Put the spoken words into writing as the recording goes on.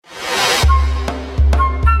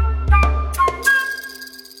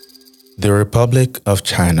The Republic of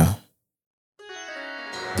China.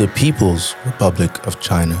 The People's Republic of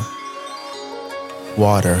China.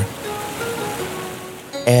 Water.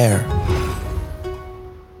 Air.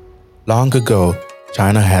 Long ago,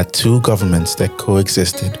 China had two governments that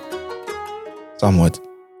coexisted. Somewhat.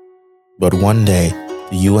 But one day,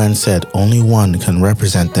 the UN said only one can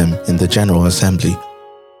represent them in the General Assembly.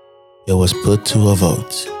 It was put to a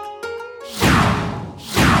vote.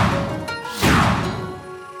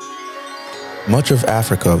 Much of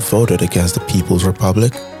Africa voted against the People's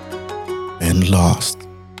Republic and lost.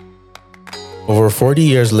 Over 40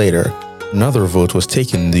 years later, another vote was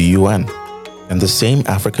taken in the UN, and the same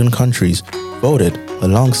African countries voted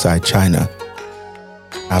alongside China.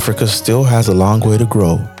 Africa still has a long way to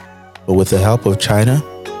grow, but with the help of China,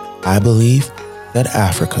 I believe that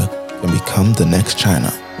Africa can become the next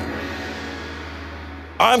China.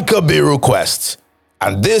 I'm Kabiru Quest,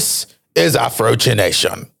 and this is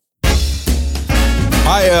Afrochination.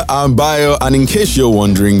 Hi, I'm Bayo, and in case you're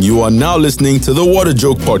wondering, you are now listening to the What a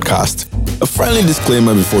Joke podcast. A friendly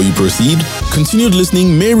disclaimer before you proceed: continued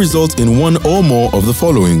listening may result in one or more of the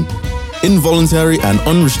following: involuntary and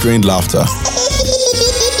unrestrained laughter,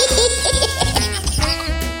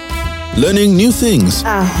 learning new things,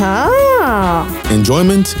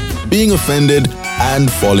 enjoyment, being offended,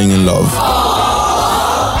 and falling in love.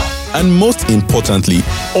 And most importantly,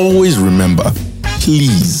 always remember,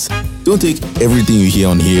 please, don't take everything you hear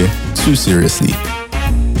on here too seriously.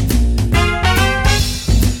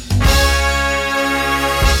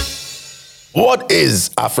 What is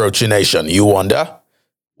Afrochination, you wonder?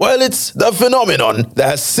 Well, it's the phenomenon that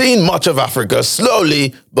has seen much of Africa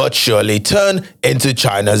slowly but surely turn into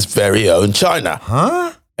China's very own China.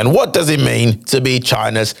 And what does it mean to be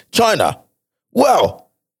China's China? Well,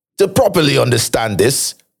 to properly understand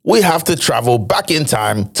this, we have to travel back in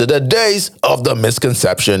time to the days of the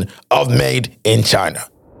misconception of made in China.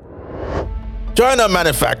 China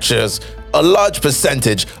manufactures a large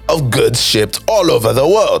percentage of goods shipped all over the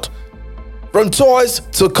world, from toys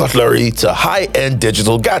to cutlery to high-end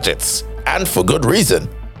digital gadgets, and for good reason.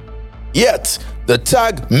 Yet, the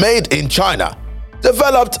tag "Made in China"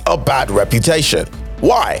 developed a bad reputation.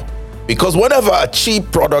 Why? Because whenever a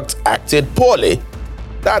cheap product acted poorly,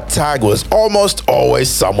 that tag was almost always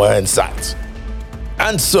somewhere in sight.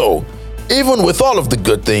 And so, even with all of the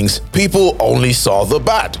good things, people only saw the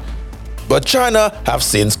bad. But China have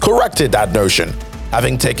since corrected that notion,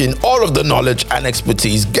 having taken all of the knowledge and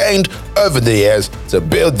expertise gained over the years to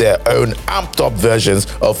build their own amped-up versions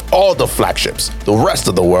of all the flagships the rest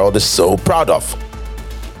of the world is so proud of.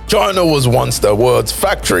 China was once the world's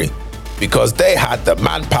factory because they had the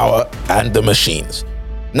manpower and the machines.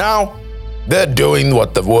 Now, they're doing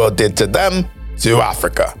what the world did to them to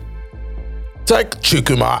Africa. Take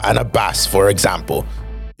Chukwuma and Abbas, for example.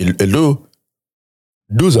 Hello,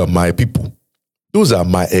 those are my people. Those are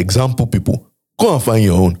my example people. Go and find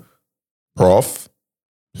your own. Prof,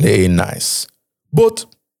 play nice. But,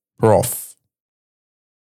 Prof.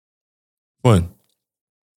 fine.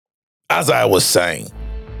 As I was saying,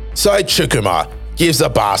 Said Chukwuma gives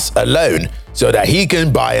Abbas a loan so that he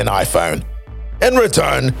can buy an iPhone. In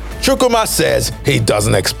return, Chukwuma says he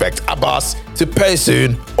doesn't expect Abbas to pay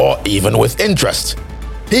soon or even with interest.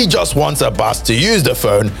 He just wants Abbas to use the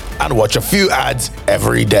phone and watch a few ads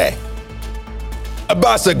every day.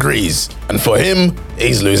 Abbas agrees, and for him,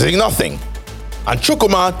 he's losing nothing. And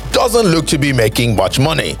Chukwuma doesn't look to be making much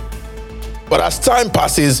money. But as time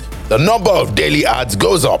passes, the number of daily ads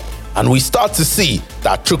goes up, and we start to see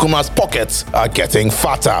that Chukwuma's pockets are getting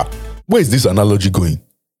fatter. Where is this analogy going?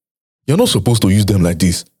 You're not supposed to use them like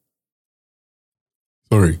this.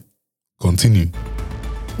 Sorry, continue.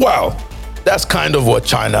 Well, that's kind of what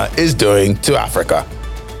China is doing to Africa.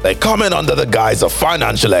 They come in under the guise of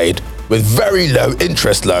financial aid with very low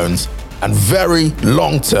interest loans and very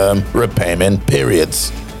long-term repayment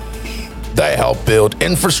periods. They help build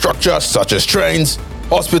infrastructure such as trains,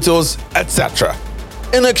 hospitals, etc.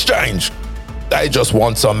 In exchange, they just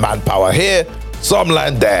want some manpower here, some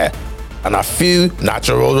land there, and a few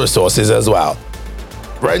natural resources as well.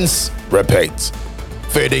 Rinse, repeat,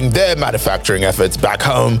 feeding their manufacturing efforts back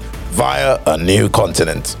home via a new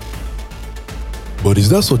continent. But is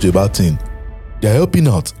that such a bad thing? They're helping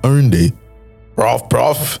out, aren't they?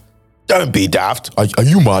 Prof, don't be daft. Are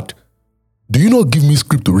you mad? Do you not give me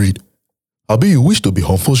script to read? I bet you wish to be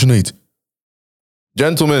unfortunate.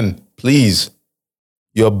 Gentlemen, please.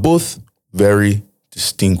 You're both very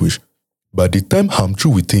distinguished. By the time I'm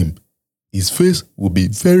through with him, his face will be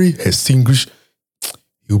very distinguished.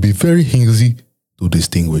 He'll be very easy to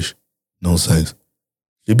distinguish. Nonsense.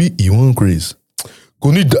 Maybe he won't grace.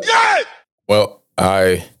 Well,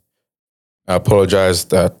 I I apologize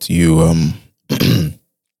that you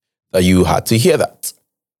that you had to hear that.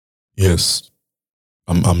 Yes,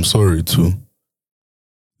 I'm sorry too.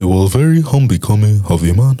 It was very unbecoming of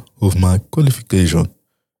a man of my qualification.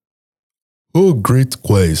 Oh, great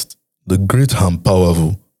Quest, the great and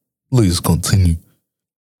powerful, please continue.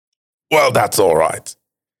 Well, that's all right.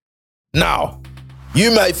 Now,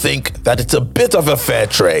 you may think that it's a bit of a fair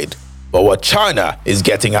trade, but what China is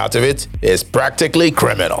getting out of it is practically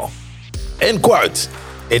criminal. In quote,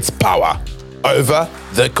 it's power over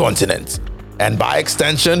the continent, and by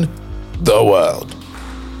extension, the world.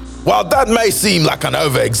 While that may seem like an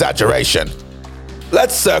over-exaggeration,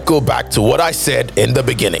 let's circle back to what I said in the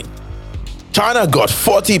beginning. China got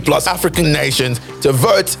 40 plus African nations to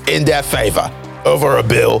vote in their favor over a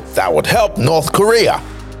bill that would help North Korea.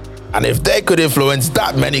 And if they could influence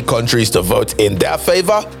that many countries to vote in their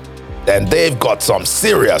favor, then they've got some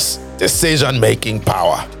serious decision-making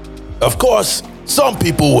power. Of course, some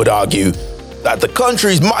people would argue that the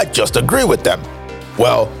countries might just agree with them.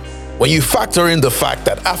 Well, when you factor in the fact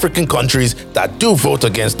that African countries that do vote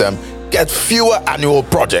against them get fewer annual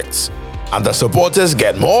projects, and the supporters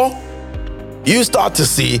get more, you start to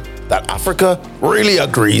see that Africa really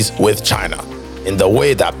agrees with China in the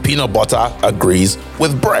way that peanut butter agrees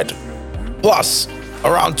with bread. Plus,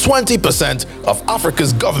 around 20% of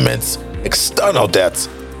Africa's government's external debt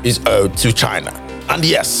is owed to China. And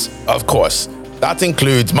yes, of course, that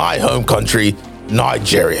includes my home country,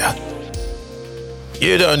 Nigeria.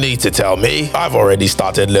 You don't need to tell me, I've already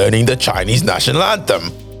started learning the Chinese national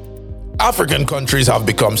anthem. African countries have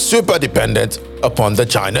become super dependent upon the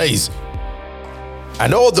Chinese.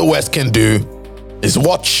 And all the West can do is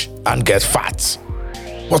watch and get fat.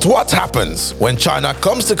 But what happens when China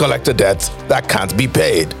comes to collect a debt that can't be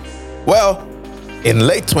paid? Well, in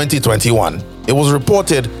late 2021, it was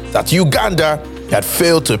reported that Uganda had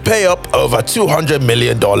failed to pay up over $200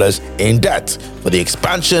 million in debt for the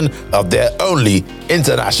expansion of their only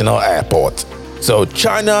international airport. So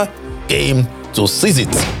China came to seize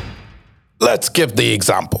it. Let's give the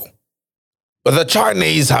example. But the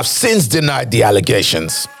Chinese have since denied the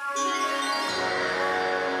allegations.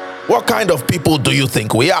 What kind of people do you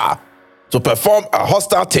think we are to perform a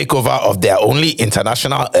hostile takeover of their only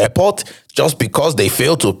international airport just because they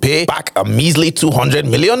failed to pay back a measly $200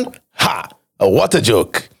 million? Ha! What a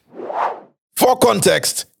joke. For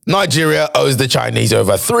context, Nigeria owes the Chinese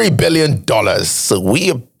over $3 billion, so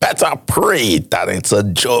we better pray that it's a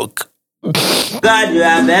joke. God, you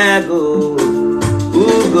are there, who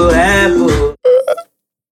go help.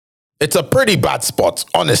 It's a pretty bad spot,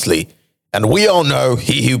 honestly. And we all know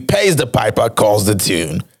he who pays the piper calls the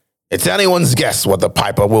tune. It's anyone's guess what the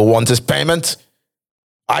piper will want as payment.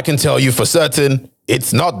 I can tell you for certain,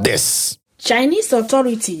 it's not this. Chinese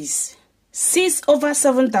authorities seized over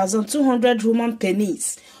 7,200 Roman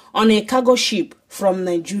pennies on a cargo ship from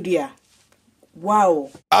Nigeria. Wow.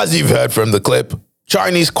 As you've heard from the clip,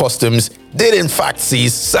 Chinese customs did in fact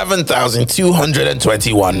seize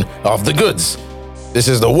 7,221 of the goods. This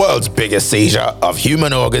is the world's biggest seizure of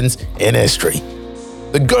human organs in history.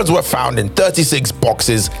 The goods were found in 36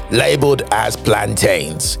 boxes labeled as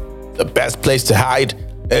plantains. The best place to hide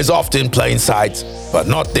is often plain sight, but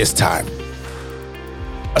not this time.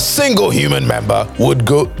 A single human member would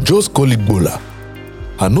go, Just call it Bola.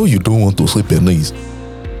 I know you don't want to say pennies.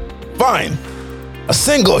 fine. A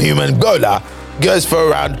single human gola goes for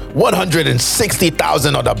around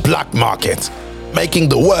 160,000 on the black market, making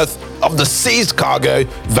the worth of the seized cargo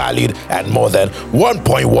valued at more than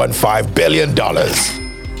 $1.15 billion.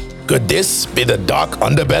 Could this be the dark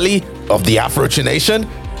underbelly of the Afrochination?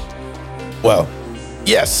 Well,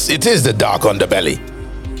 yes, it is the dark underbelly.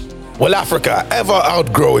 Will Africa ever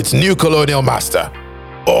outgrow its new colonial master?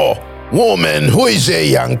 Or woman huije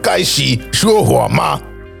yang kaishi shuohuama?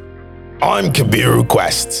 I'm Kabiru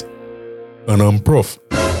Quest. And I'm Prof.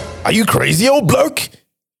 Are you crazy, old bloke?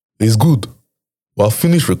 It's good. We'll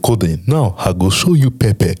finish recording. Now I go show you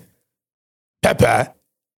Pepe. Pepper?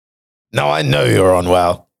 Now I know you're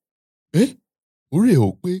unwell. Eh?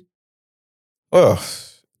 Ore. Oh,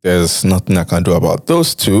 there's nothing I can do about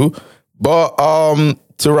those two. But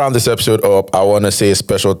to round this episode up, I want to say a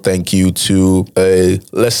special thank you to a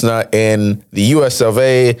listener in the US of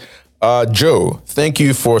A, Joe. Thank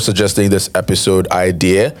you for suggesting this episode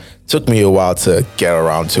idea. Took me a while to get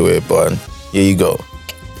around to it, but here you go.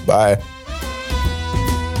 Bye.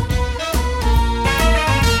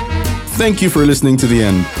 Thank you for listening to the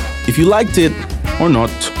end. If you liked it or not,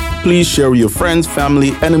 please share with your friends,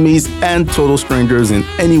 family, enemies, and total strangers in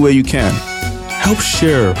any way you can. Help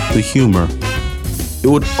share the humor. It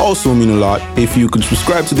would also mean a lot if you could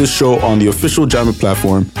subscribe to this show on the official Jammy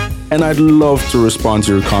platform and I'd love to respond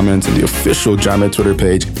to your comments in the official Jammit Twitter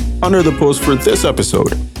page under the post for this episode.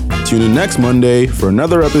 Tune in next Monday for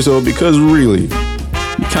another episode because really,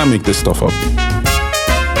 you can't make this stuff up.